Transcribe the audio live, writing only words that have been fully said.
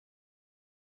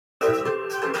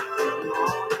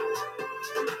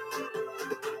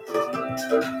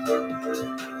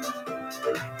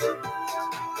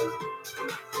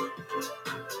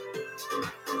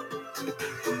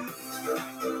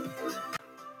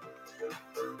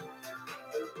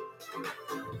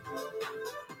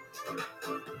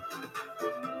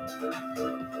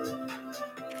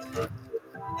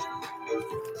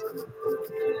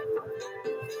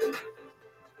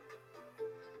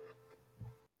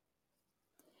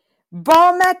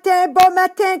Bon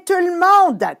matin tout le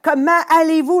monde! Comment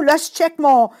allez-vous? Là, je check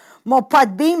mon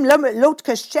Podbeam. Là, l'autre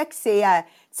que je check, c'est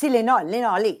Léna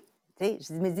Lé.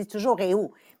 Je me dis toujours, et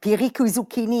où? Puis Rico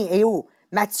Zucchini, et où?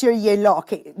 Mathieu, il est là.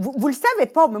 OK. Vous le savez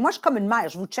pas, mais moi, je suis comme une mère.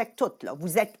 Je vous check toutes, là.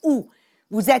 Vous êtes où?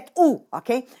 Vous êtes où?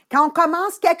 OK? Quand on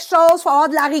commence quelque chose, il faut avoir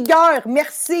de la rigueur.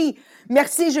 Merci.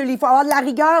 Merci, Julie. Il faut avoir de la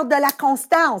rigueur, de la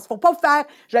constance. Il ne faut pas faire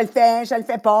je le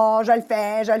fais pas, je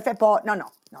le fais pas. Non.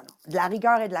 De la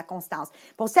rigueur et de la constance.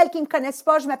 Pour celles qui ne me connaissent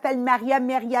pas, je m'appelle Maria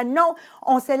Meriano.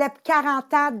 On célèbre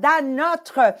 40 ans dans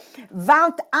notre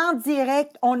vente en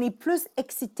direct. On est plus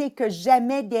excités que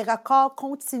jamais. Des records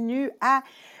continuent à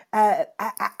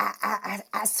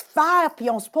se faire, puis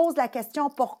on se pose la question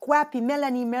pourquoi, puis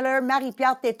Mélanie Miller,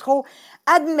 Marie-Pierre Tétrault,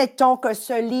 admettons que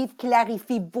ce livre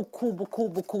clarifie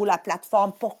beaucoup la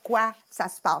plateforme, pourquoi ça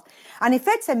se passe. En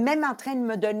effet, c'est même en train de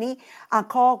me donner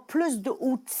encore plus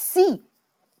d'outils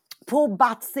pour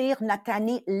bâtir notre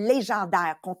année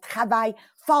légendaire, qu'on travaille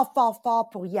fort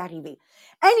pour y arriver.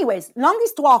 Anyways, longue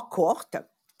histoire courte,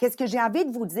 qu'est-ce que j'ai envie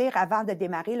de vous dire avant de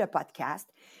démarrer le podcast?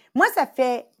 Moi, ça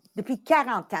fait depuis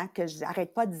 40 ans que je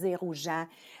n'arrête pas de dire aux gens,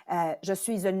 je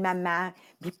suis une maman,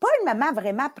 puis pas une maman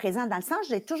vraiment présente, dans le sens,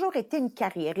 j'ai toujours été une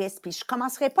carriériste, puis je ne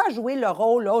commencerai pas à jouer le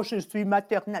rôle, oh, je suis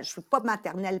maternelle, je ne suis pas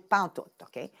maternelle pantoute,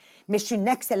 OK? Mais je suis une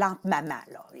excellente maman,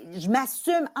 là. Je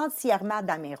m'assume entièrement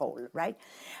dans mes rôles, right?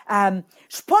 Je ne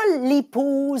suis pas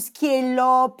l'épouse qui est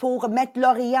là pour mettre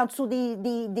l'oreiller en dessous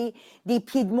des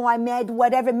pieds de Mohamed,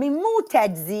 whatever, mais mot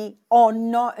dit,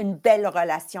 on a une belle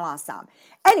relation ensemble.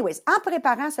 Anyways, en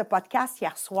préparant ce podcast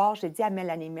hier soir, j'ai dit à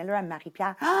Mélanie Miller, à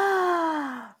Marie-Pierre,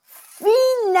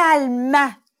 finalement,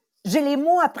 j'ai les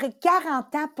mots après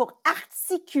 40 ans pour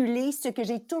articuler ce que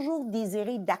j'ai toujours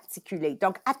désiré d'articuler.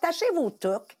 Donc, attachez vos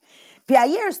touques, puis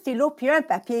ayez un stylo puis un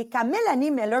papier. Quand Mélanie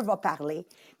Miller va parler,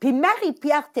 puis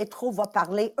Marie-Pierre Tétrault va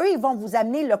parler, eux, ils vont vous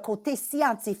amener le côté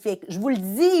scientifique. Je vous le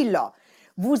dis, là.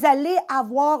 Vous allez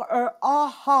avoir un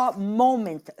aha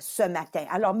moment ce matin.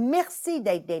 Alors, merci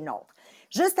d'être des nôtres.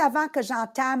 Juste avant que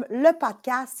j'entame le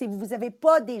podcast, si vous n'avez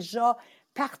pas déjà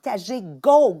partagé,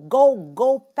 go,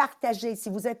 partagez. Si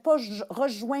vous n'avez pas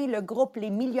rejoint le groupe Les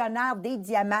Millionnaires des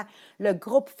Diamants, le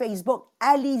groupe Facebook,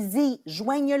 allez-y,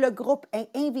 joignez le groupe et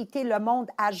invitez le monde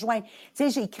à joindre. Tu sais,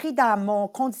 j'ai écrit dans mon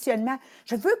conditionnement,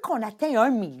 je veux qu'on atteigne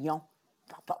 1 million.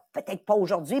 Peut-être pas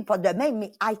aujourd'hui, pas demain,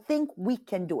 mais I think we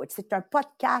can do it. C'est un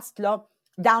podcast, là,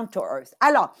 down to earth.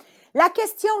 Alors, la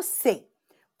question, c'est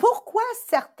pourquoi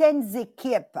certaines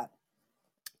équipes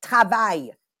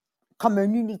travaillent comme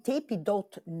une unité, puis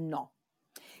d'autres non?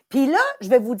 Puis là, je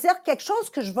vais vous dire quelque chose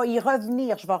que je vais y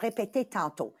revenir, je vais répéter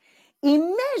tantôt.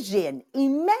 Imagine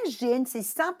si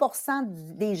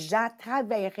 100% des gens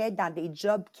travailleraient dans des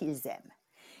jobs qu'ils aiment.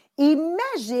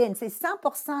 Imagine si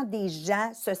 100% des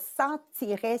gens se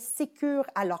sentiraient sécures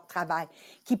à leur travail,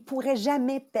 qu'ils ne pourraient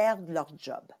jamais perdre leur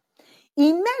job.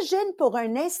 Imagine pour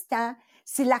un instant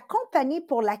si la compagnie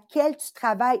pour laquelle tu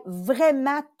travailles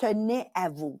vraiment tenait à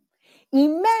vous.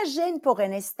 Imagine pour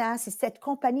un instant si cette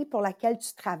compagnie pour laquelle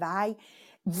tu travailles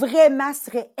vraiment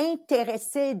serait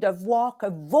intéressée de voir que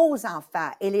vos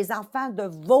enfants et les enfants de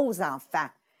vos enfants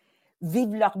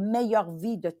vivent leur meilleure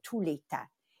vie de tous les temps.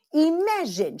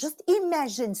 Imagine, juste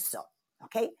imagine ça,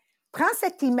 OK? Prends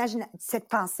cette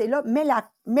pensée-là,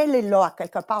 mets-la là à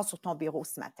quelque part sur ton bureau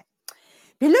ce matin.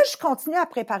 Puis là, je continue à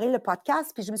préparer le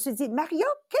podcast, puis je me suis dit, Maria,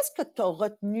 qu'est-ce que tu as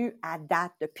retenu à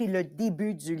date depuis le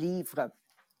début du livre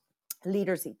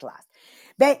Leaders Eat Last?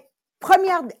 Bien,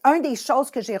 un des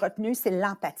choses que j'ai retenues, c'est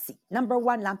l'empathie. Number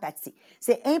one, l'empathie.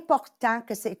 C'est important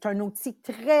que c'est un outil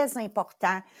très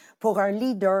important pour un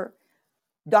leader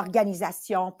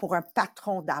d'organisation, pour un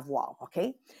patron d'avoir, OK?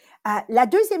 La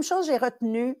deuxième chose que j'ai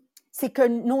retenue, c'est que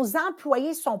nos employés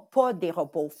ne sont pas des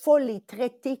robots. Il faut les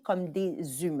traiter comme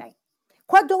des humains.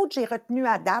 Quoi d'autre j'ai retenu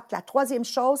à date? La troisième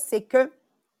chose, c'est que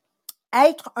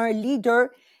être un leader,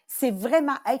 c'est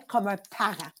vraiment être comme un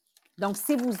parent. Donc,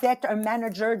 si vous êtes un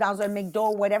manager dans un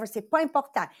McDo, whatever, c'est pas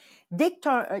important. Dès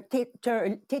que tu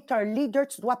es un leader,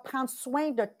 tu dois prendre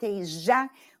soin de tes gens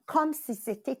comme si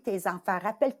c'était tes enfants.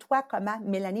 Rappelle-toi comment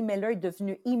Mélanie Miller est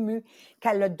devenue émue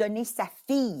qu'elle a donné sa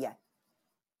fille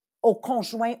au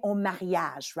conjoint, au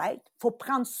mariage, right? Il faut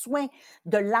prendre soin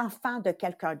de l'enfant de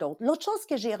quelqu'un d'autre. L'autre chose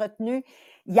que j'ai retenue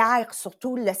hier,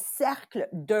 surtout, le cercle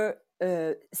de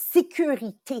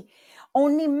sécurité.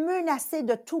 On est menacé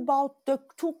de tout bord, de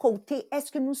tous côtés.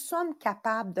 Est-ce que nous sommes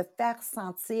capables de faire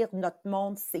sentir notre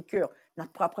monde sécure?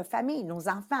 Notre propre famille, nos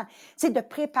enfants. C'est de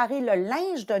préparer le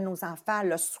linge de nos enfants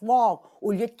le soir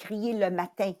au lieu de crier le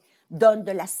matin. Donne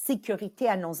de la sécurité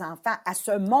à nos enfants, à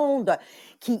ce monde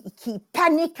qui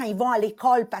panique quand ils vont à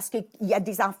l'école parce qu'il y a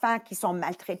des enfants qui sont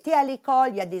maltraités à l'école,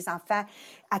 il y a des enfants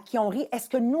à qui on rit. Est-ce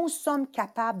que nous sommes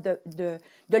capables de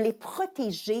les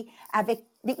protéger avec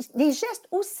des gestes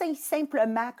aussi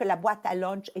simplement que la boîte à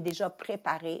lunch est déjà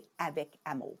préparée avec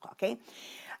amour, OK?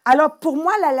 Alors, pour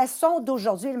moi, la leçon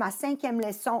d'aujourd'hui, ma 5e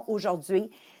leçon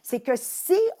aujourd'hui, c'est que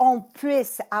si on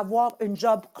puisse avoir une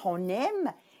job qu'on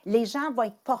aime, les gens vont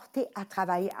être portés à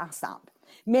travailler ensemble.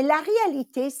 Mais la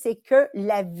réalité, c'est que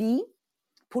la vie,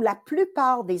 pour la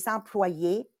plupart des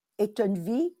employés, est une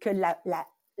vie que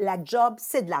la job,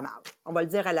 c'est de la merde. On va le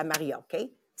dire à la Maria, OK?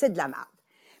 C'est de la merde.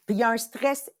 Puis il y a un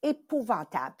stress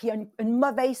épouvantable, puis il y a une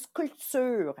mauvaise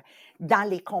culture dans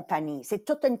les compagnies. C'est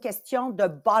toute une question de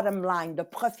bottom line, de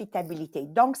profitabilité.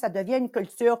 Donc, ça devient une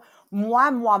culture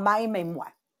moi, moi-même et moi.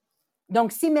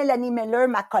 Donc, si Mélanie Miller,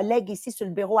 ma collègue ici sur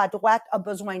le bureau à droite, a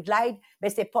besoin de l'aide, bien,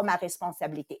 c'est pas ma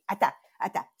responsabilité.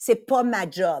 Attends, c'est pas ma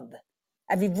job.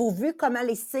 Avez-vous vu comment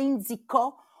les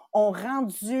syndicats ont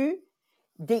rendu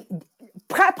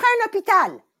prends un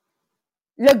hôpital.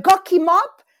 Le gars qui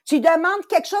moppe, tu lui demandes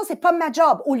quelque chose, c'est pas ma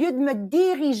job, au lieu de me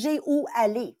diriger où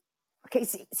aller. Okay?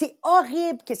 C'est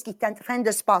horrible ce qui est en train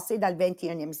de se passer dans le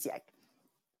 21e siècle.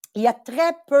 Il y a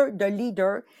très peu de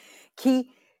leaders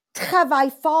qui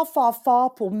travaillent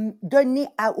fort pour donner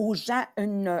aux gens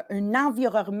un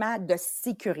environnement de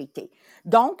sécurité.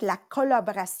 Donc, la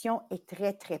collaboration est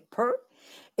très peu.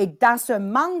 Et dans ce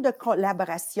manque de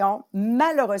collaboration,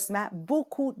 malheureusement,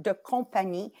 beaucoup de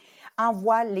compagnies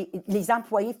envoient les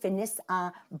employés finissent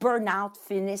en burn-out,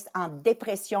 finissent en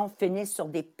dépression, finissent sur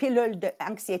des pilules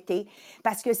d'anxiété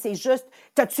parce que c'est juste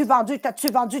 « t'as-tu vendu, t'as-tu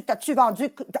vendu, t'as-tu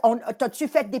vendu, t'as-tu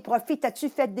fait des profits, t'as-tu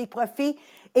fait des profits »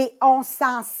 et on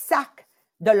s'en sac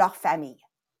de leur famille.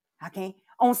 OK?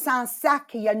 On s'en sac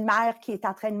qu'il y a une mère qui est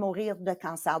en train de mourir de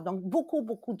cancer. Donc,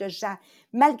 beaucoup de gens,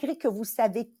 malgré que vous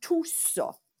savez tout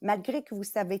ça,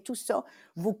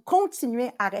 vous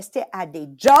continuez à rester à des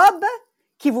jobs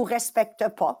qui ne vous respectent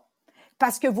pas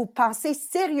parce que vous pensez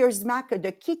sérieusement que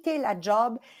de quitter la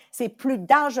job, c'est plus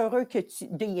dangereux que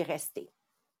d'y rester.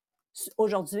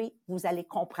 Aujourd'hui, vous allez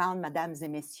comprendre, mesdames et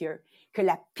messieurs, que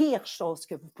la pire chose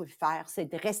que vous pouvez faire, c'est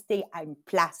de rester à une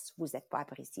place où vous n'êtes pas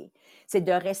apprécié. C'est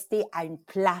de rester à une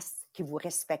place qui ne vous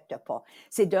respecte pas.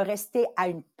 C'est de rester à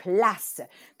une place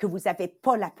que vous n'avez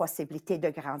pas la possibilité de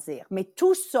grandir. Mais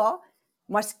tout ça,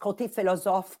 moi, c'est côté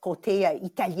philosophe, côté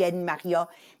italienne, Maria.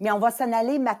 Mais on va s'en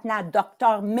aller maintenant à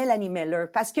Dr. Mélanie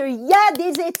Miller parce qu'il y a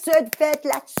des études faites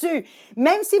là-dessus.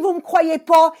 Même si vous ne me croyez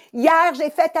pas, hier, j'ai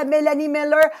fait à Mélanie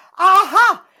Miller,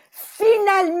 aha!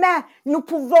 Finalement, nous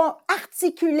pouvons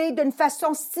articuler d'une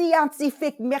façon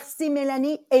scientifique. Merci,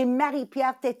 Mélanie. Et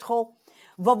Marie-Pierre Tétrault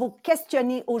va vous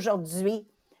questionner aujourd'hui.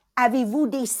 Avez-vous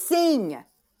des signes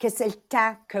que c'est le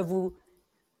temps que vous,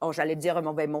 j'allais dire un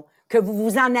mauvais mot, que vous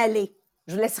vous en allez?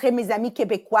 Je laisserai mes amis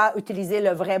québécois utiliser le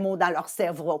vrai mot dans leur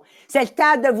cerveau. C'est le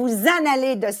temps de vous en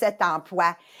aller de cet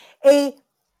emploi. Et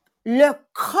le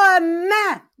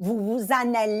comment vous vous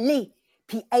en allez,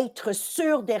 puis être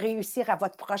sûr de réussir à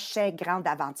votre prochaine grande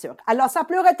aventure. Alors, sans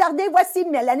plus retarder, voici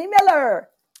Mélanie Miller.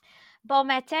 Bon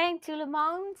matin, tout le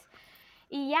monde.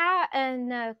 Il y a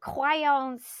une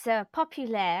croyance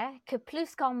populaire que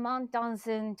plus qu'on monte dans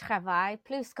un travail,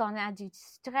 plus qu'on a du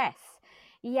stress.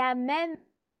 Il y a même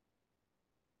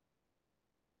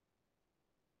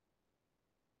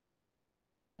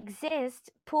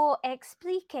existe pour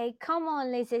expliquer comment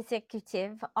les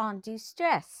exécutifs ont du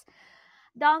stress.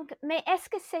 Donc, mais est-ce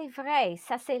que c'est vrai?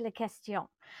 Ça, c'est la question.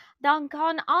 Donc,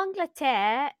 en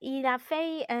Angleterre, il a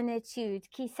fait une étude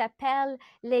qui s'appelle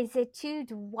les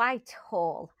études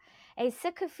Whitehall. Et ce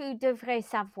que vous devrez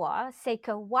savoir, c'est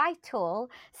que Whitehall,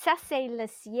 ça, c'est le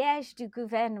siège du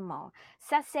gouvernement.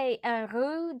 Ça, c'est une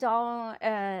rue dans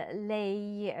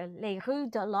les rues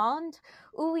de Londres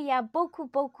où il y a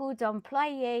beaucoup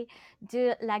d'employés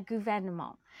de la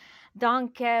gouvernement.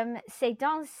 Donc, c'est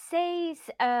dans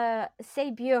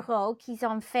ces bureaux qu'ils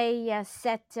ont fait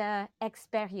cette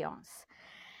expérience.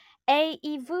 Et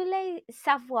ils voulaient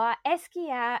savoir, est-ce qu'il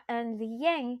y a un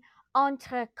lien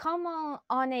entre comment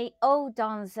on est haut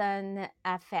dans une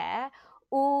affaire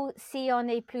ou si on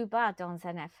est plus bas dans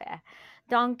une affaire.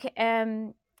 Donc,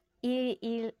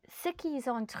 ce qu'ils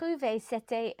ont trouvé,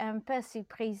 c'était un peu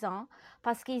surprisant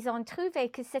parce qu'ils ont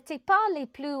trouvé que c'était pas les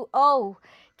plus hauts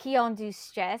qui ont du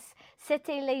stress,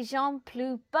 c'était les gens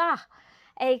plus bas.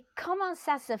 Et comment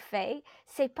ça se fait?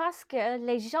 C'est parce que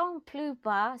les gens plus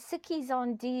bas, ce qu'ils ont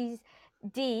dit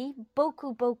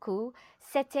beaucoup,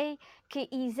 c'était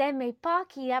qu'ils n'aimaient pas,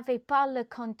 qu'ils n'avaient pas le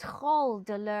contrôle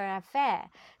de leur affaire.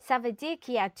 Ça veut dire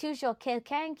qu'il y a toujours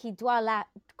quelqu'un qui doit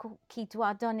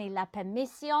donner la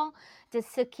permission de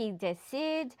ce qu'ils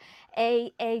décident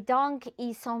et donc ils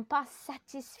ne sont pas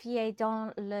satisfaits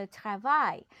dans le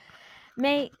travail.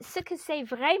 Mais ce que c'est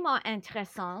vraiment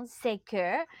intéressant, c'est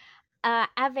que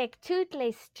avec tous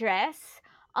les stress,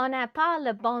 on n'a pas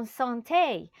la bonne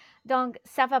santé. Donc,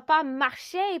 ça ne va pas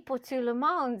marcher pour tout le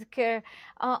monde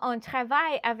qu'on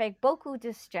travaille avec beaucoup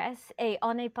de stress et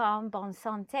on n'est pas en bonne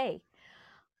santé.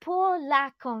 Pour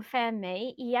la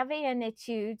confirmer, il y avait une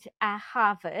étude à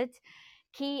Harvard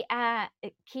qui a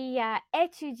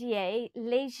étudié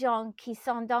les gens qui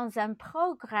sont dans un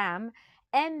programme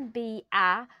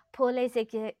MBA pour les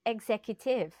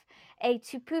exécutifs. Et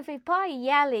tu ne pouvais pas y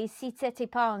aller si ce n'était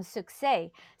pas un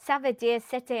succès. Ça veut dire que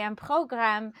c'était un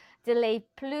programme de les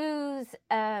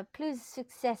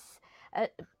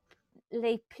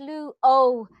les plus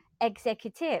hauts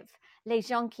exécutifs, les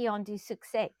gens qui ont du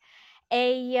succès.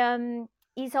 Et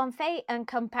ils ont fait une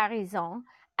comparaison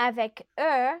avec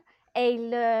eux et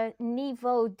le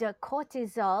niveau de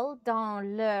cortisol dans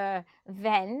leur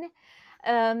veine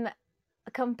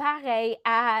comparé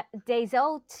à des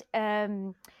autres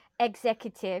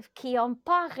exécutifs qui n'ont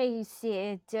pas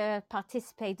réussi de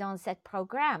participer dans ce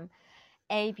programme.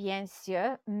 Et bien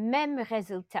sûr, même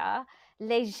résultat,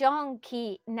 les gens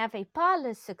qui n'avaient pas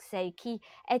le succès, qui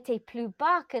étaient plus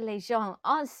bas que les gens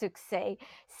en succès,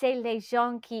 c'est les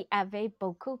gens qui avaient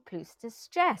beaucoup plus de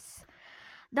stress.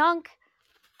 Donc,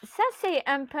 ça, c'est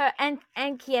un peu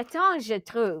inquiétant, je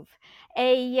trouve.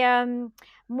 Et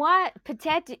moi,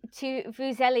 peut-être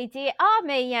vous allez dire,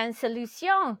 mais il y a une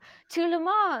solution. Tout le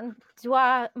monde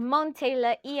doit monter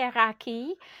la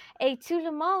hiérarchie et tout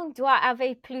le monde doit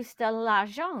avoir plus de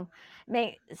l'argent.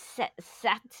 Mais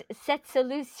cette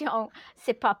solution,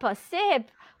 c'est pas possible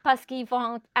parce qu'ils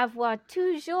vont avoir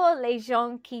toujours les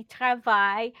gens qui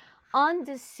travaillent en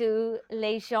dessous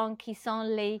les gens qui sont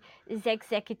les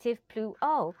exécutifs plus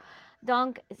hauts.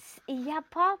 Donc, il n'y a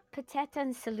pas peut-être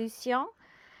une solution,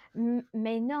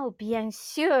 mais non, bien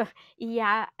sûr, il y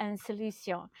a une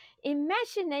solution.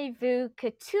 Imaginez-vous que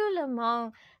tout le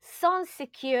monde sont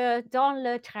sécure dans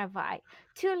le travail.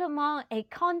 Tout le monde est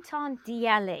content d'y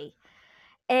aller.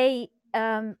 Et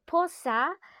pour ça,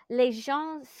 les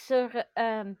gens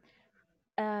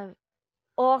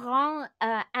auront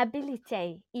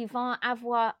habilité, ils vont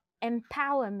avoir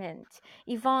empowerment,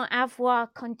 ils vont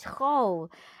avoir contrôle,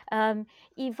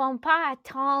 ils vont pas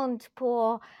attendre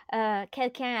pour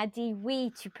quelqu'un a dit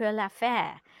oui, tu peux la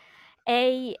faire.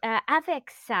 Et avec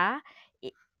ça,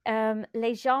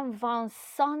 les gens vont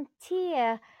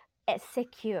sentir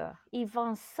sécure, ils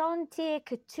vont sentir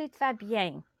que tout va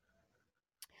bien.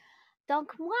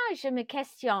 Donc moi, je me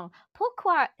questionne,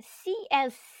 pourquoi si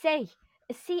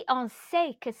on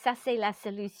sait que ça c'est la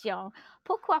solution,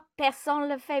 pourquoi personne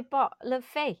le fait pas, le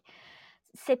fait?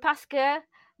 C'est parce que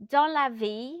dans la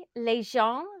vie, les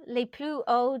gens les plus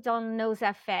hauts dans nos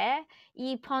affaires,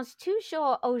 ils pensent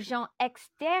toujours aux gens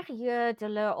extérieurs de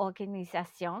leur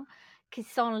organisation qui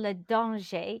sont le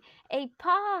danger et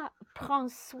pas prendre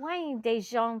soin des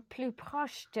gens plus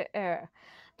proches de eux.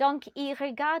 Donc, ils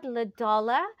regardent le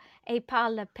dollar et pas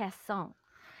la personne.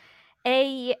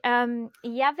 Et il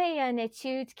y avait une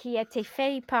étude qui a été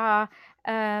faite par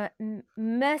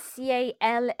Monsieur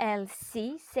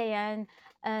LLC, c'est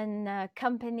une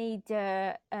compagnie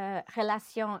de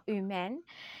relations humaines,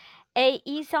 et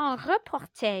ils ont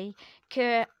reporté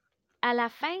que à la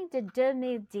fin de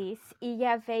 2010, il y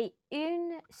avait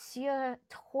 1 sur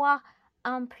 3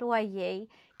 employés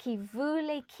qui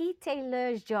voulaient quitter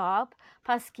leur job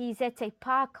parce qu'ils n'étaient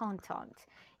pas contents.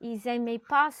 Ils n'aimaient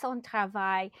pas son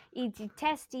travail, ils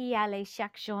détestent y aller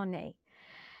chaque journée.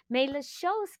 Mais la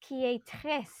chose qui est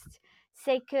triste,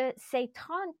 c'est que ces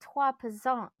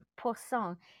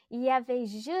 33%, il y avait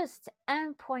juste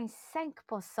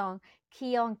 1,5%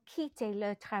 qui ont quitté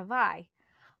leur travail.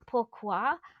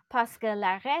 Pourquoi? Parce que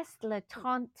le reste, le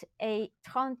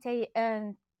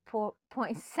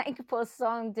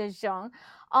 31,5% de gens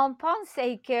ont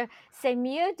pensé que c'est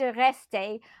mieux de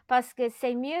rester parce que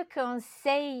c'est mieux qu'on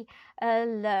sait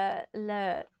la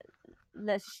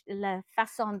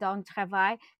façon dont on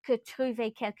travaille que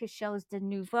trouver quelque chose de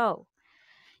nouveau.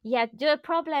 Il y a deux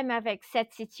problèmes avec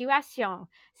cette situation.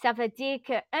 Ça veut dire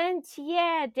qu'un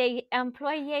tiers des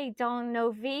employés dans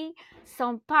nos vies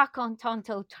sont pas contents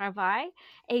au travail.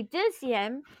 Et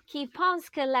deuxième, qui pensent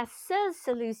que la seule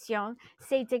solution,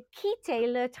 c'est de quitter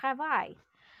le travail.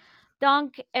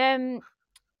 Donc,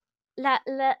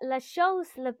 la chose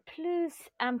la plus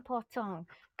importante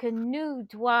que nous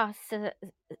doit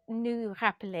nous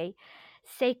rappeler,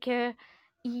 c'est que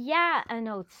il y a une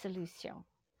autre solution.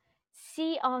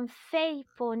 Si on fait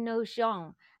pour nos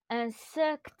gens un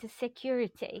cercle de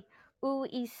sécurité où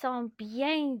ils sont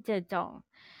bien dedans,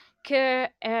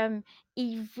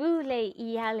 qu'ils voulaient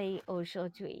y aller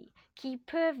aujourd'hui, qu'ils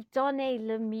peuvent donner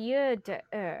le mieux de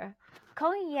eux,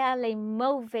 quand il y a les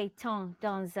mauvais temps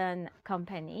dans une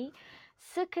compagnie,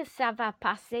 ce que ça va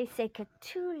passer, c'est que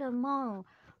tout le monde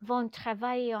va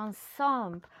travailler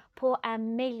ensemble pour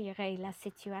améliorer la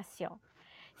situation.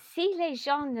 Si les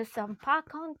gens ne sont pas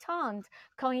contents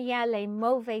quand il y a les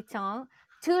mauvais temps,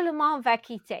 tout le monde va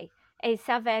quitter et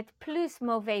ça va être plus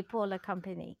mauvais pour la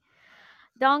compagnie.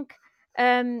 Donc,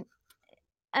 une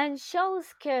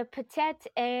chose que peut-être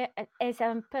est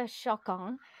un peu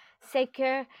choquant, c'est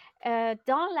que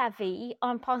dans la vie,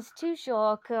 on pense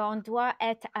toujours qu'on doit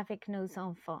être avec nos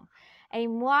enfants. Et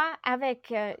moi,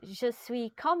 je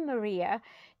suis comme Maria,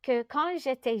 que quand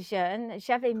j'étais jeune,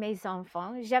 j'avais mes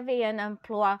enfants, j'avais un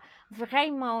emploi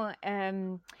vraiment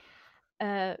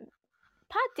pas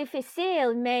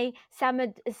difficile, mais ça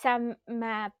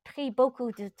m'a pris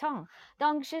beaucoup de temps.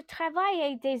 Donc, je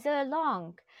travaillais des heures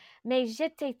longues, mais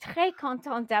j'étais très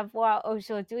contente d'avoir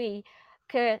aujourd'hui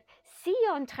que si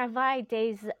on travaille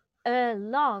des heures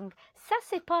longues, ça,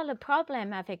 c'est pas le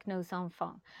problème avec nos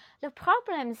enfants. Le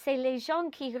problème, c'est les gens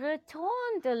qui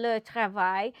retournent de leur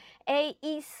travail et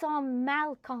ils sont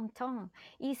malcontents.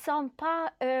 Ils sont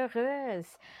pas heureux.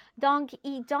 Donc,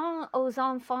 ils donnent aux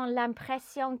enfants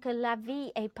l'impression que la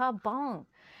vie est pas bonne.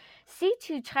 Si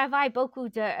tu travailles beaucoup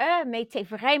d'heures, mais tu es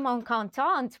vraiment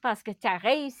contente parce que tu as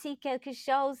réussi quelque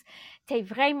chose, tu es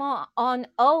vraiment en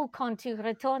haut quand tu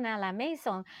retournes à la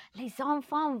maison, les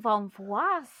enfants vont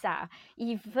voir ça.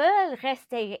 Ils veulent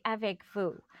rester avec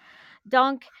vous.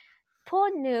 Donc, pour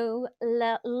nous,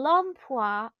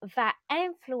 l'emploi va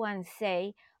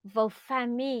influencer vos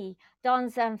familles dans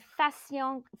une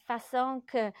façon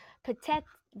que peut-être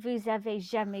vous avez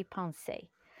jamais pensé.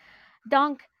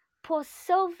 Donc, pour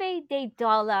sauver des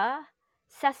dollars,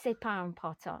 ça, c'est pas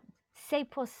important. C'est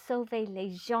pour sauver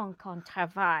les gens qu'on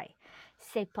travaille.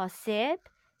 C'est possible,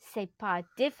 c'est pas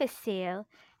difficile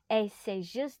et c'est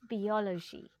juste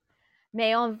biologie.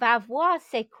 Mais on va voir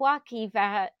c'est quoi qui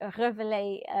va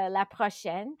révéler la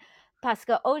prochaine. Parce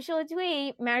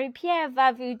qu'aujourd'hui, Marie-Pierre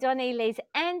va vous donner les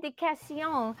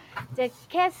indications de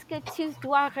qu'est-ce que tu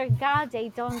dois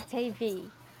regarder dans tes vies.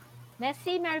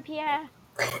 Merci, Marie-Pierre.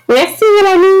 Merci,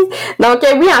 Mélanie. Donc,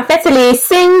 oui, en fait, c'est les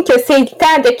signes que c'est le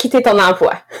temps de quitter ton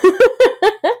emploi.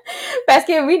 Parce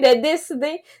que oui, de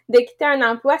décider de quitter un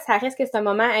emploi, ça reste que c'est un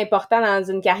moment important dans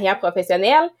une carrière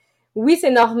professionnelle. Oui, c'est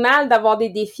normal d'avoir des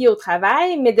défis au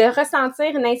travail, mais de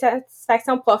ressentir une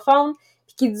insatisfaction profonde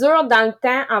puis qui dure dans le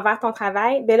temps envers ton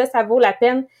travail, ben là, ça vaut la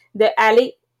peine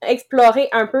d'aller explorer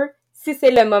un peu si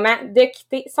c'est le moment de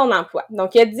quitter son emploi.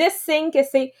 Donc, il y a 10 signes que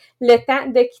c'est le temps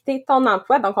de quitter ton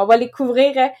emploi. Donc, on va les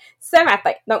couvrir ce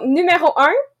matin. Donc, numéro 1,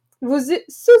 vous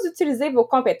sous-utilisez vos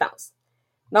compétences.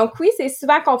 Donc oui, c'est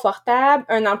souvent confortable,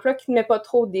 un emploi qui ne met pas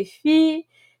trop de défis,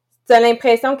 tu as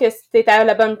l'impression que tu es à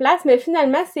la bonne place, mais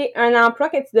finalement, c'est un emploi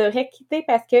que tu devrais quitter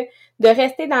parce que de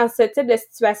rester dans ce type de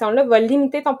situation-là va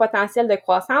limiter ton potentiel de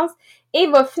croissance et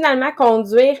va finalement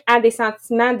conduire à des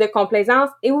sentiments de complaisance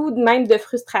et ou même de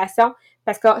frustration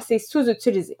parce que c'est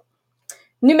sous-utilisé.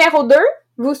 Numéro 2,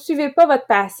 vous suivez pas votre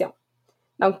passion.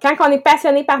 Donc, quand on est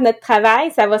passionné par notre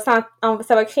travail, ça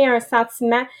va créer un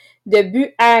sentiment de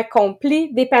but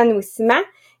accompli, d'épanouissement,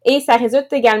 et ça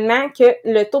résulte également que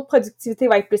le taux de productivité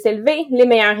va être plus élevé, les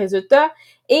meilleurs résultats,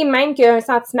 et même qu'il y a un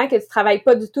sentiment que tu travailles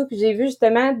pas du tout. Puis j'ai vu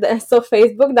justement sur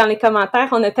Facebook, dans les commentaires,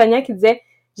 on a Tania qui disait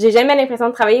 « J'ai jamais l'impression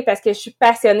de travailler parce que je suis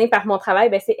passionnée par mon travail. »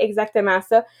 Ben c'est exactement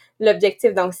ça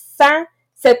l'objectif. Donc, sans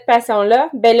cette passion-là,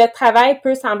 ben le travail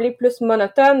peut sembler plus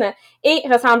monotone et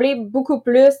ressembler beaucoup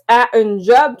plus à un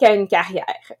job qu'à une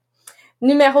carrière.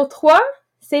 Numéro 3,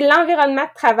 c'est l'environnement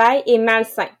de travail est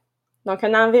malsain. Donc,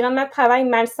 un environnement de travail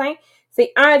malsain,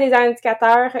 c'est un des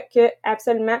indicateurs que,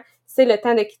 absolument, c'est le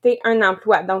temps de quitter un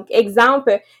emploi. Donc,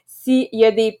 exemple, s'il y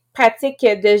a des pratiques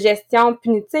de gestion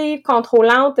punitive,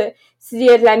 contrôlante, s'il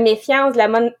y a de la méfiance, de la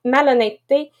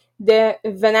malhonnêteté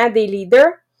venant des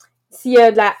leaders, s'il y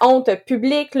a de la honte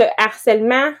publique, le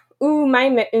harcèlement ou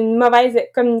même une mauvaise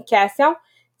communication,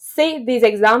 c'est des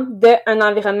exemples d'un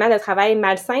environnement de travail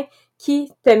malsain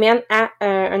qui te mène à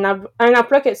un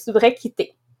emploi que tu devrais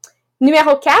quitter.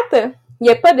 Numéro 4, il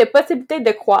n'y a pas de possibilité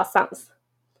de croissance.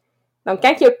 Donc,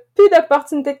 quand il n'y a plus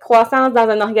d'opportunités de croissance dans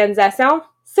une organisation,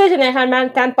 c'est généralement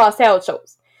le temps de passer à autre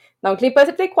chose. Donc, les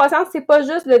possibilités de croissance, c'est pas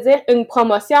juste de dire une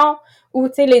promotion ou,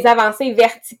 tu sais, les avancées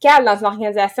verticales dans une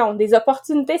organisation. Des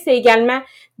opportunités, c'est également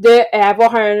de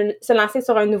se lancer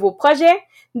sur un nouveau projet,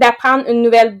 d'apprendre une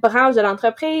nouvelle branche de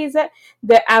l'entreprise,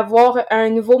 d'avoir un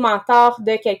nouveau mentor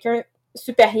de quelqu'un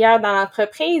supérieur dans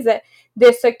l'entreprise,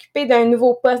 de s'occuper d'un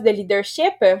nouveau poste de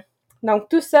leadership. Donc,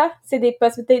 tout ça, c'est des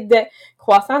possibilités de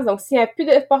croissance. Donc, s'il n'y a plus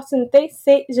d'opportunités,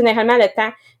 c'est généralement le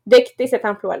temps de quitter cet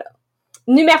emploi-là.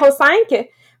 Numéro 5,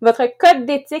 votre code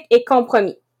d'éthique est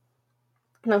compromis.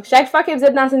 Donc, chaque fois que vous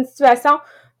êtes dans une situation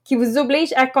qui vous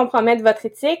oblige à compromettre votre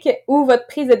éthique ou votre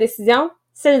prise de décision,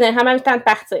 c'est généralement le temps de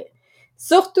partir.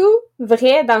 Surtout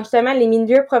vrai dans justement les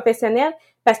milieux professionnels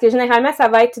parce que généralement, ça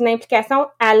va être une implication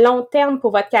à long terme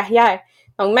pour votre carrière.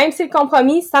 Donc, même si le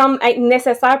compromis semble être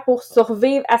nécessaire pour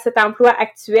survivre à cet emploi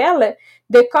actuel,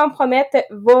 de compromettre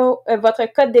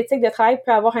votre code d'éthique de travail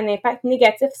peut avoir un impact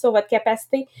négatif sur votre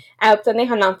capacité à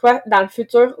obtenir un emploi dans le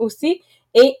futur aussi.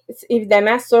 Et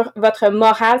évidemment, sur votre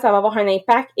morale, ça va avoir un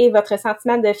impact et votre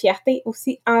sentiment de fierté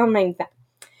aussi en même temps.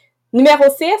 Numéro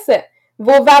 6,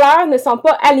 vos valeurs ne sont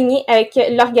pas alignées avec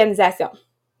l'organisation.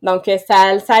 Donc,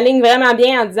 ça aligne vraiment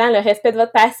bien en disant le respect de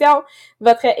votre passion,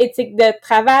 votre éthique de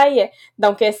travail.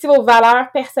 Donc, si vos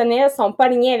valeurs personnelles sont pas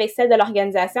alignées avec celles de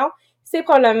l'organisation, c'est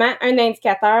probablement un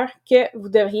indicateur que vous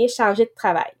devriez changer de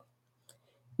travail.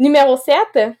 Numéro 7,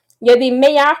 il y a des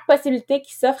meilleures possibilités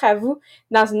qui s'offrent à vous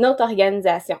dans une autre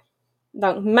organisation.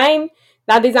 Donc, même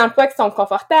dans des emplois qui sont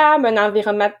confortables, un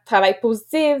environnement de travail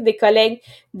positif, des collègues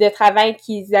de travail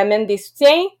qui amènent des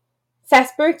soutiens, ça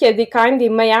se peut qu'il y ait quand même des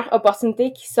meilleures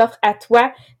opportunités qui s'offrent à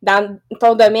toi dans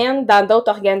ton domaine, dans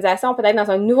d'autres organisations, peut-être dans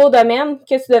un nouveau domaine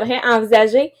que tu devrais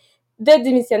envisager de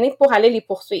démissionner pour aller les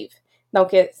poursuivre.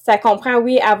 Donc, ça comprend,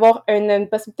 oui, avoir une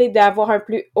possibilité d'avoir un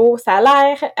plus haut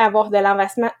salaire, avoir de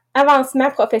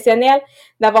l'avancement professionnel,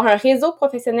 d'avoir un réseau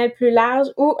professionnel plus large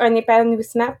ou un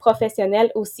épanouissement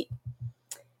professionnel aussi.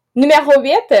 Numéro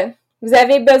 8, vous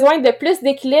avez besoin de plus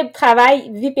d'équilibre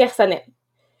travail-vie personnelle.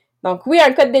 Donc oui,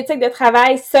 un code d'éthique de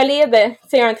travail solide,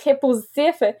 c'est un trait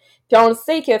positif, puis on le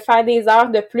sait que faire des heures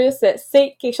de plus,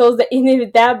 c'est quelque chose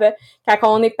d'inévitable quand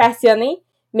on est passionné,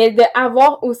 mais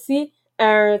d'avoir aussi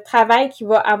un travail qui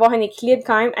va avoir un équilibre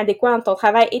quand même adéquat entre ton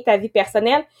travail et ta vie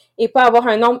personnelle et pas avoir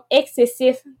un nombre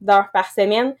excessif d'heures par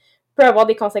semaine peut avoir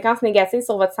des conséquences négatives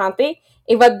sur votre santé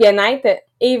et votre bien-être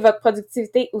et votre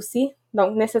productivité aussi,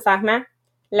 donc nécessairement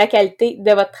la qualité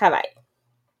de votre travail.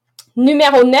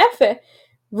 Numéro 9,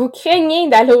 vous craignez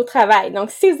d'aller au travail. Donc,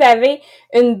 si vous avez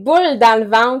une boule dans le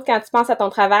ventre quand tu penses à ton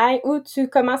travail ou tu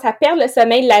commences à perdre le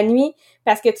sommeil la nuit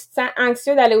parce que tu te sens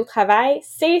anxieux d'aller au travail,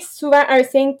 c'est souvent un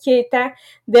signe qui est temps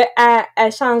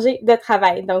à changer de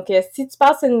travail. Donc, si tu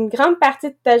passes une grande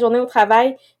partie de ta journée au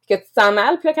travail et que tu te sens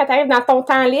mal, puis là, quand tu arrives dans ton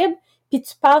temps libre, puis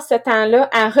tu passes ce temps-là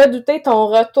à redouter ton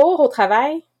retour au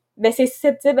travail, ben c'est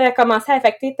susceptible de commencer à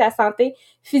affecter ta santé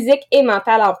physique et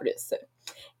mentale en plus.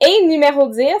 Et numéro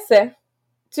 10,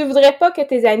 tu voudrais pas que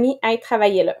tes amis aillent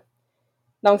travailler là.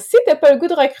 Donc, si tu n'as pas le goût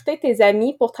de recruter tes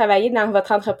amis pour travailler dans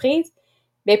votre entreprise,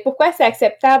 bien pourquoi c'est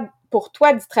acceptable pour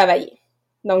toi d'y travailler?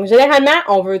 Donc, généralement,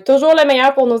 on veut toujours le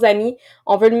meilleur pour nos amis,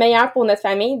 on veut le meilleur pour notre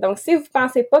famille. Donc, si vous ne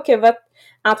pensez pas que votre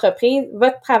entreprise,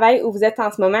 votre travail où vous êtes en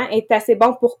ce moment est assez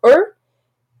bon pour eux,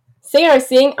 c'est un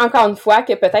signe, encore une fois,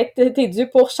 que peut-être tu es dû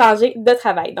pour changer de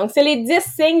travail. Donc, c'est les 10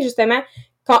 signes, justement,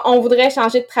 quand on voudrait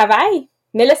changer de travail.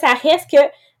 Mais là, ça reste que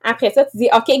après ça, tu dis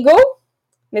 « OK, go! »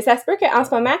 Mais ça se peut qu'en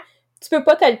ce moment, tu peux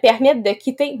pas te le permettre de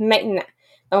quitter maintenant.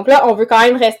 Donc là, on veut quand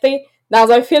même rester dans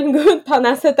un feel good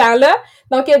pendant ce temps-là.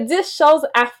 Donc, il y a 10 choses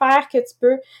à faire que tu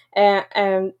peux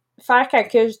faire quand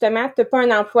que, justement, tu n'as pas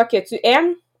un emploi que tu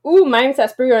aimes ou même, ça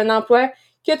se peut, un emploi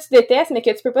que tu détestes mais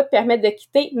que tu peux pas te permettre de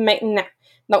quitter maintenant.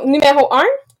 Donc, numéro 1,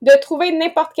 de trouver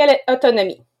n'importe quelle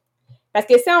autonomie. Parce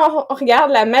que si on regarde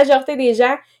la majorité des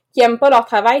gens qui aiment pas leur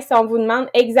travail, si on vous demande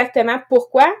exactement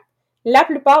pourquoi, la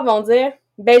plupart vont dire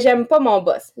 « ben j'aime pas mon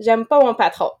boss, j'aime pas mon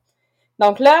patron ».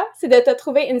 Donc là, c'est de te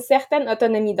trouver une certaine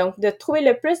autonomie, donc de trouver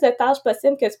le plus de tâches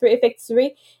possibles que tu peux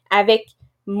effectuer avec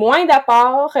moins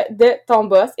d'apport de ton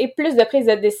boss et plus de prise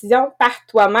de décision par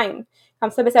toi-même.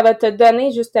 Comme ça, ben, ça va te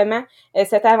donner justement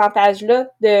cet avantage-là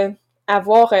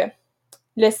d'avoir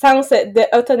le sens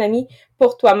d'autonomie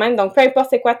pour toi-même. Donc, peu importe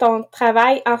c'est quoi ton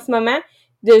travail en ce moment,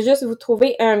 de juste vous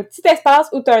trouver un petit espace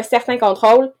où tu as un certain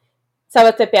contrôle, ça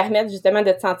va te permettre justement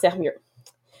de te sentir mieux.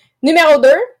 Numéro 2,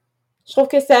 je trouve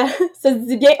que ça se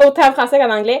dit bien autant en français qu'en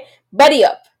anglais, buddy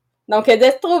up. Donc,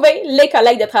 de trouver les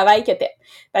collègues de travail que t'aimes.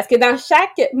 Parce que dans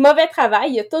chaque mauvais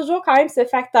travail, il y a toujours quand même ce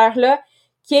facteur-là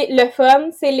qui est le fun,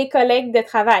 c'est les collègues de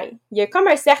travail. Il y a comme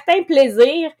un certain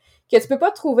plaisir que tu peux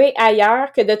pas trouver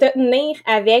ailleurs que de te tenir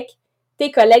avec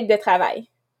tes collègues de travail.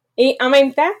 Et en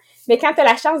même temps, mais quand tu as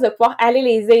la chance de pouvoir aller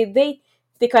les aider,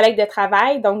 tes collègues de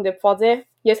travail, donc de pouvoir dire,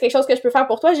 il y a quelque chose que je peux faire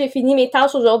pour toi, j'ai fini mes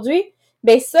tâches aujourd'hui,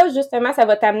 ben ça, justement, ça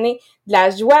va t'amener de la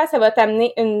joie, ça va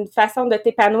t'amener une façon de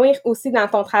t'épanouir aussi dans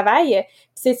ton travail.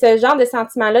 C'est ce genre de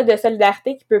sentiment-là de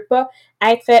solidarité qui peut pas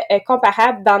être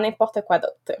comparable dans n'importe quoi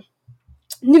d'autre.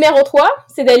 Numéro 3,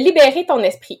 c'est de libérer ton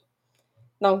esprit.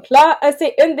 Donc là,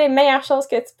 c'est une des meilleures choses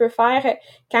que tu peux faire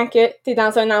quand tu es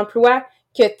dans un emploi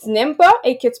que tu n'aimes pas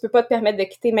et que tu peux pas te permettre de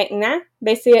quitter maintenant.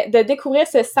 Ben c'est de découvrir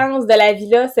ce sens de la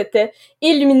vie-là, cette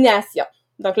illumination.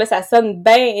 Donc là, ça sonne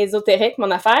bien ésotérique,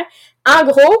 mon affaire. En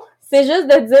gros, c'est juste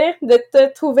de dire, de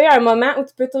te trouver un moment où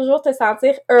tu peux toujours te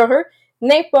sentir heureux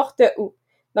n'importe où.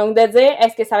 Donc, de dire,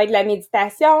 est-ce que ça va être de la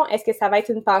méditation? Est-ce que ça va être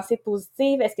une pensée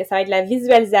positive? Est-ce que ça va être de la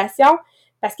visualisation?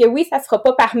 Parce que oui, ça sera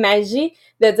pas par magie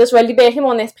de dire, je vais libérer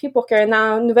mon esprit pour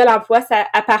qu'un nouvel emploi ça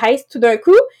apparaisse tout d'un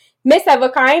coup, mais ça va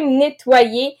quand même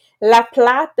nettoyer la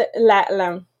plate,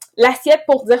 l'assiette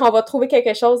pour dire on va trouver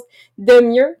quelque chose de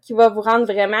mieux qui va vous rendre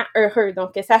vraiment heureux.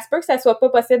 Donc, ça se peut que ça soit pas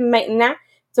possible maintenant.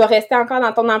 Tu vas rester encore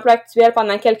dans ton emploi actuel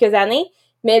pendant quelques années,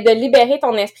 mais de libérer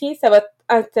ton esprit, ça va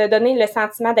te donner le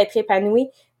sentiment d'être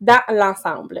épanoui dans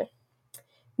l'ensemble.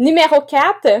 Numéro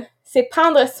 4, c'est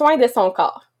prendre soin de son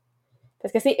corps.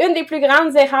 Parce que c'est une des plus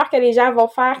grandes erreurs que les gens vont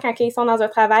faire quand ils sont dans un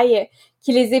travail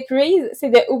qui les épuise, c'est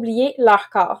d'oublier leur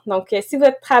corps. Donc, si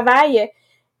votre travail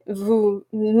vous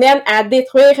mène à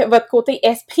détruire votre côté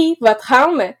esprit, votre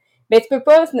âme, ben tu peux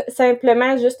pas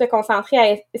simplement juste te concentrer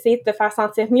à essayer de te faire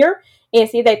sentir mieux et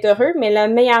essayer d'être heureux, mais la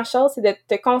meilleure chose, c'est de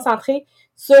te concentrer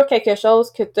sur quelque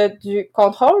chose que tu as du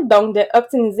contrôle, donc de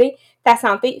optimiser ta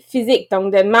santé physique,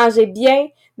 donc de manger bien,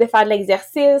 de faire de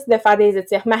l'exercice, de faire des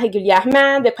étirements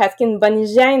régulièrement, de pratiquer une bonne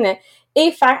hygiène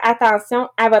et faire attention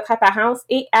à votre apparence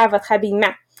et à votre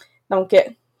habillement. Donc,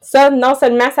 ça, non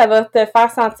seulement ça va te faire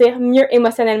sentir mieux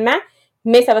émotionnellement,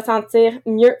 mais ça va sentir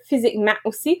mieux physiquement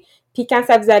aussi. Puis quand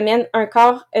ça vous amène un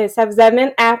corps, ça vous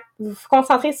amène à vous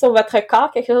concentrer sur votre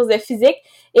corps, quelque chose de physique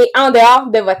et en dehors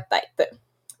de votre tête.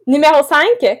 Numéro 5,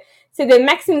 c'est de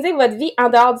maximiser votre vie en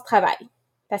dehors du travail.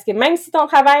 Parce que même si ton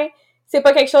travail, c'est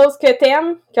pas quelque chose que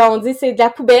t'aimes, qu'on dit c'est de la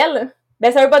poubelle,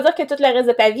 ben ça veut pas dire que tout le reste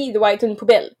de ta vie doit être une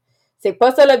poubelle. C'est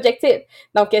pas ça l'objectif.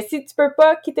 Donc, si tu peux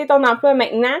pas quitter ton emploi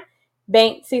maintenant,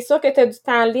 ben c'est sûr que tu as du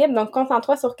temps libre, donc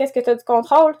concentre-toi sur qu'est-ce que tu as du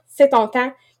contrôle, c'est ton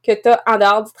temps que tu as en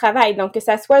dehors du travail. Donc, que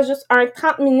ça soit juste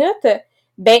 30 minutes,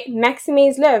 ben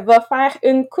maximise-le. Va faire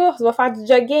une course, va faire du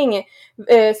jogging,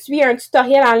 suis un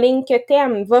tutoriel en ligne que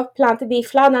t'aimes, va planter des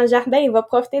fleurs dans le jardin, va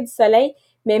profiter du soleil,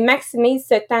 mais maximise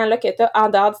ce temps-là que tu as en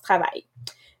dehors du travail.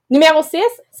 Numéro 6,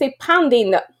 c'est prendre des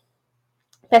notes.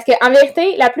 Parce que en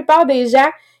vérité, la plupart des gens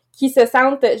qui se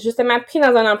sentent justement pris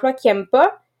dans un emploi qu'ils n'aiment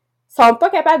pas, sont pas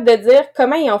capables de dire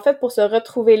comment ils ont fait pour se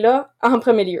retrouver là en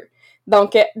premier lieu.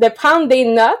 Donc, de prendre des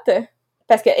notes,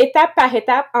 parce que étape par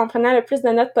étape, en prenant le plus de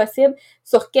notes possible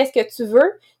sur qu'est-ce que tu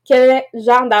veux, quel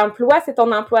genre d'emploi, c'est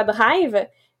ton emploi de rêve,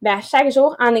 ben à chaque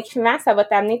jour, en écrivant, ça va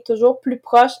t'amener toujours plus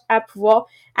proche à pouvoir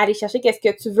aller chercher qu'est-ce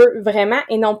que tu veux vraiment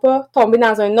et non pas tomber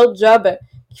dans un autre job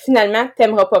qui finalement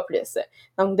t'aimera pas plus.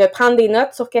 Donc, de prendre des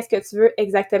notes sur qu'est-ce que tu veux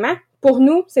exactement. Pour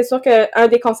nous, c'est sûr qu'un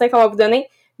des conseils qu'on va vous donner,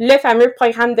 le fameux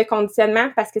programme de conditionnement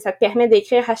parce que ça te permet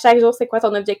d'écrire à chaque jour c'est quoi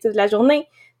ton objectif de la journée,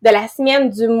 de la semaine,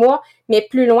 du mois, mais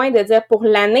plus loin de dire pour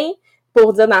l'année,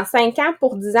 pour dire dans 5 ans,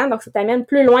 pour 10 ans. Donc, ça t'amène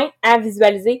plus loin à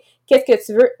visualiser qu'est-ce que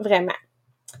tu veux vraiment.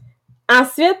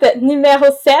 Ensuite, numéro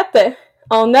 7,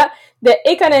 on a de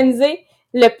économiser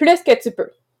le plus que tu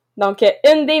peux. Donc,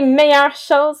 une des meilleures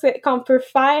choses qu'on peut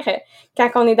faire quand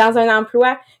on est dans un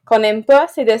emploi qu'on n'aime pas,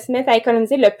 c'est de se mettre à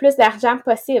économiser le plus d'argent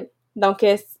possible. Donc,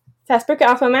 ça se peut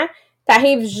qu'en ce moment, tu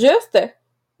arrives juste,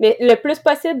 mais le plus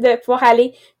possible de pouvoir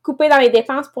aller couper dans les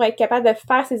dépenses pour être capable de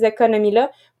faire ces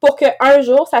économies-là pour qu'un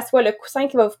jour, ça soit le coussin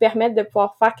qui va vous permettre de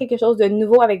pouvoir faire quelque chose de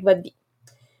nouveau avec votre vie.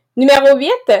 Numéro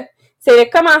 8, c'est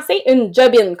de commencer une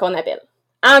job-in qu'on appelle.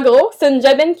 En gros, c'est une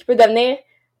job-in qui peut devenir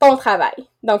ton travail.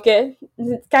 Donc,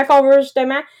 quand on veut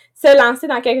justement se lancer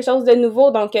dans quelque chose de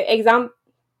nouveau, donc exemple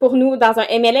pour nous dans un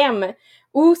MLM,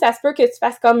 ou ça se peut que tu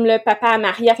fasses comme le papa à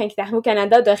Maria quand il est arrivé au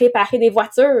Canada, de réparer des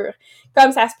voitures,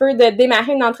 comme ça se peut de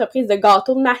démarrer une entreprise de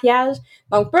gâteaux de mariage.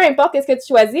 Donc, peu importe ce que tu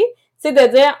choisis, c'est de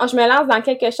dire je me lance dans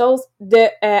quelque chose de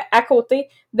à côté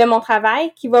de mon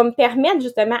travail qui va me permettre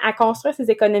justement à construire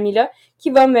ces économies-là, qui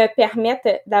va me permettre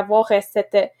d'avoir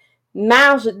cette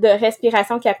marge de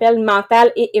respiration qu'ils appellent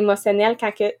mentale et émotionnelle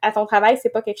quand que, à ton travail, c'est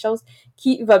pas quelque chose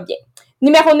qui va bien.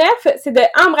 Numéro 9, c'est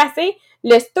d'embrasser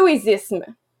le stoïcisme.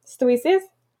 Stoïcisme?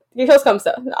 Quelque chose comme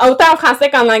ça. Autant en français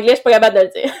qu'en anglais, je suis pas capable de le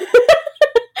dire.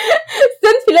 C'est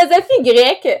une philosophie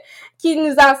grecque qui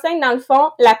nous enseigne, dans le fond,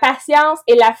 la patience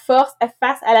et la force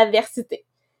face à l'adversité.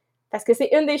 Parce que c'est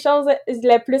une des choses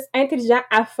les plus intelligentes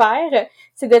à faire,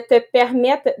 c'est de te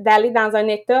permettre d'aller dans un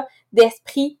état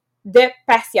d'esprit de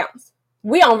patience.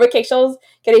 Oui, on veut que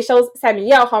les choses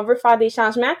s'améliorent, on veut faire des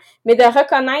changements, mais de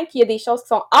reconnaître qu'il y a des choses qui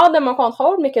sont hors de mon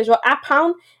contrôle, mais que je vais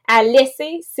apprendre à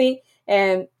laisser ces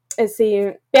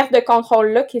pertes de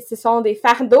contrôle-là, qui ce sont des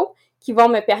fardeaux qui vont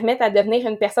me permettre à devenir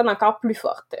une personne encore plus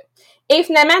forte. Et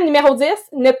finalement, numéro 10,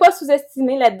 ne pas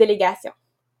sous-estimer la délégation.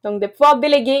 Donc, de pouvoir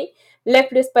déléguer le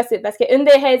plus possible. Parce qu'une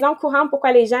des raisons courantes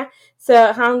pourquoi les gens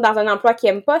se rendent dans un emploi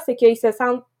qu'ils n'aiment pas, c'est qu'ils se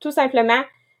sentent tout simplement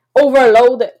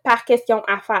overload par question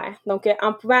à faire. Donc,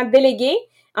 en pouvant déléguer,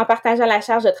 en partageant la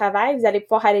charge de travail, vous allez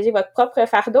pouvoir alléger votre propre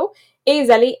fardeau et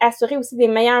vous allez assurer aussi des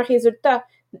meilleurs résultats.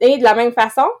 Et de la même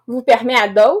façon, vous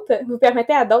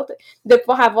permettez à d'autres de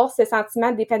pouvoir avoir ce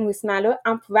sentiment d'épanouissement-là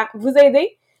en pouvant vous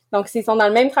aider. Donc, s'ils sont dans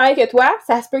le même travail que toi,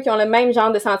 ça se peut qu'ils ont le même genre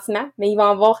de sentiment, mais ils vont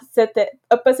avoir cette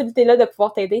possibilité-là de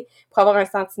pouvoir t'aider pour avoir un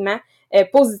sentiment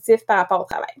positif par rapport au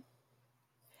travail.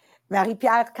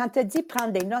 Marie-Pierre, quand tu as dit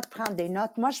prendre des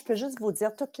notes, moi, je peux juste vous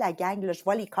dire, toute la gang, là, je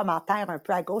vois les commentaires un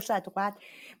peu à gauche, à droite.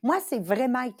 Moi, c'est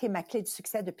vraiment été ma clé de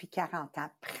succès depuis 40 ans.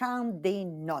 Prendre des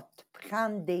notes.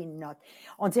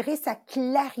 On dirait que ça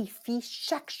clarifie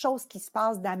chaque chose qui se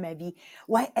passe dans ma vie.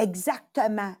 Oui,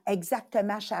 exactement,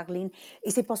 Charline.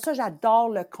 Et c'est pour ça que j'adore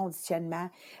le conditionnement.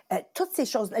 Toutes ces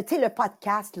choses, tu sais, le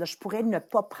podcast, là, je pourrais ne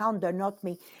pas prendre de notes,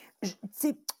 mais, tu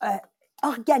sais,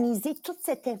 organiser toute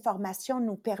cette information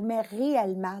nous permet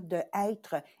réellement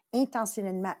d'être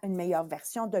intentionnellement une meilleure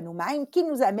version de nous-mêmes qui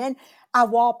nous amène à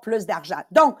avoir plus d'argent.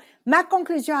 Donc, ma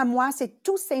conclusion à moi, c'est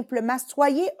tout simplement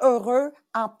soyez heureux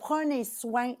en prenant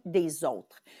soin des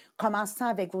autres. Commençant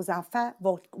avec vos enfants,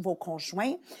 vos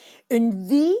conjoints. Une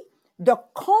vie de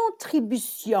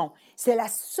contribution. C'est la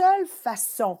seule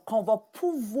façon qu'on va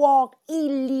pouvoir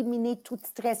éliminer tout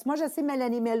stress. Moi, je sais,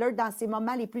 Mélanie Miller, dans ses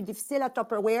moments les plus difficiles à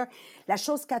Tupperware, la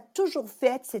chose qu'elle a toujours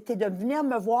faite, c'était de venir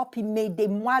me voir puis m'aider,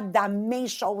 moi, dans mes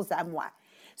choses à moi.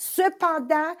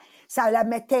 Cependant, ça la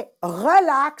mettait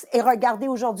relax et regardez,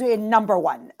 aujourd'hui, elle est number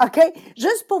one. OK?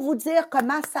 Juste pour vous dire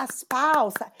comment ça se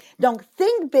passe. Donc,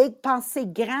 think big, pensez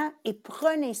grand et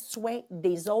prenez soin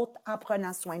des autres en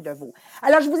prenant soin de vous.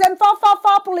 Alors, je vous aime fort, fort,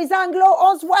 fort pour les Anglos.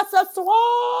 On se voit ce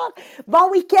soir. Bon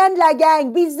week-end, la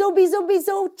gang. Bisous, bisous,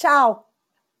 bisous. Ciao.